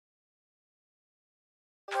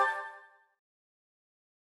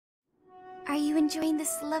Are you enjoying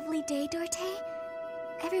this lovely day, Dorte?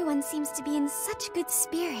 Everyone seems to be in such good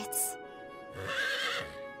spirits.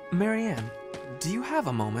 Marianne, do you have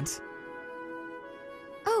a moment?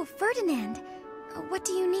 Oh, Ferdinand. What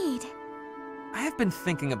do you need? I have been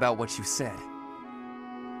thinking about what you said.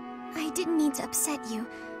 I didn't mean to upset you.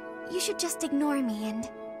 You should just ignore me and...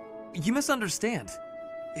 You misunderstand.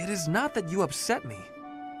 It is not that you upset me.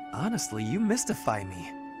 Honestly, you mystify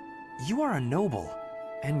me. You are a noble,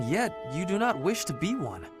 and yet you do not wish to be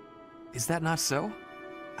one. Is that not so?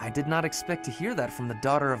 I did not expect to hear that from the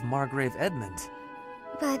daughter of Margrave Edmund.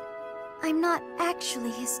 But I'm not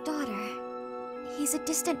actually his daughter. He's a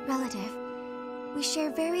distant relative. We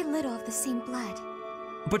share very little of the same blood.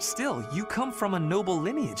 But still, you come from a noble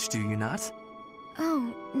lineage, do you not?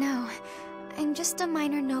 Oh, no. I'm just a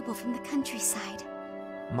minor noble from the countryside.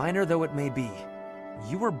 Minor though it may be,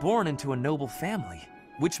 you were born into a noble family,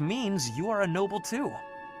 which means you are a noble too.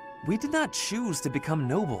 We did not choose to become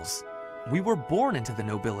nobles. We were born into the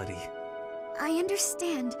nobility. I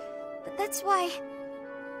understand, but that's why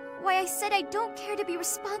I said I don't care to be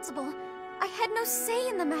responsible. I had no say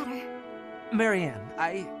in the matter. Marianne,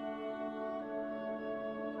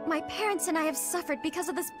 My parents and I have suffered because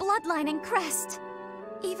of this bloodline and crest.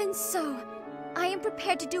 Even so, I am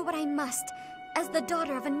prepared to do what I must, as the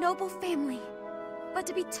daughter of a noble family. But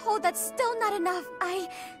to be told that's still not enough, I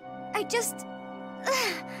just...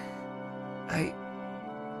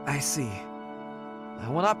 I see. I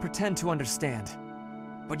will not pretend to understand,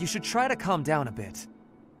 but you should try to calm down a bit.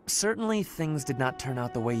 Certainly, things did not turn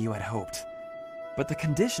out the way you had hoped, but the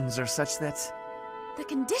conditions are such that... The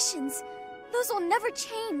conditions? Those will never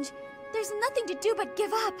change. There's nothing to do but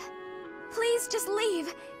give up. Please just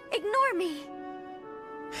leave. Ignore me.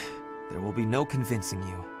 There will be no convincing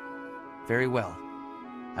you. Very well.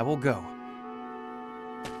 I will go.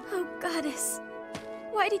 Oh, Goddess.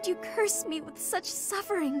 Why did you curse me with such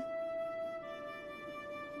suffering?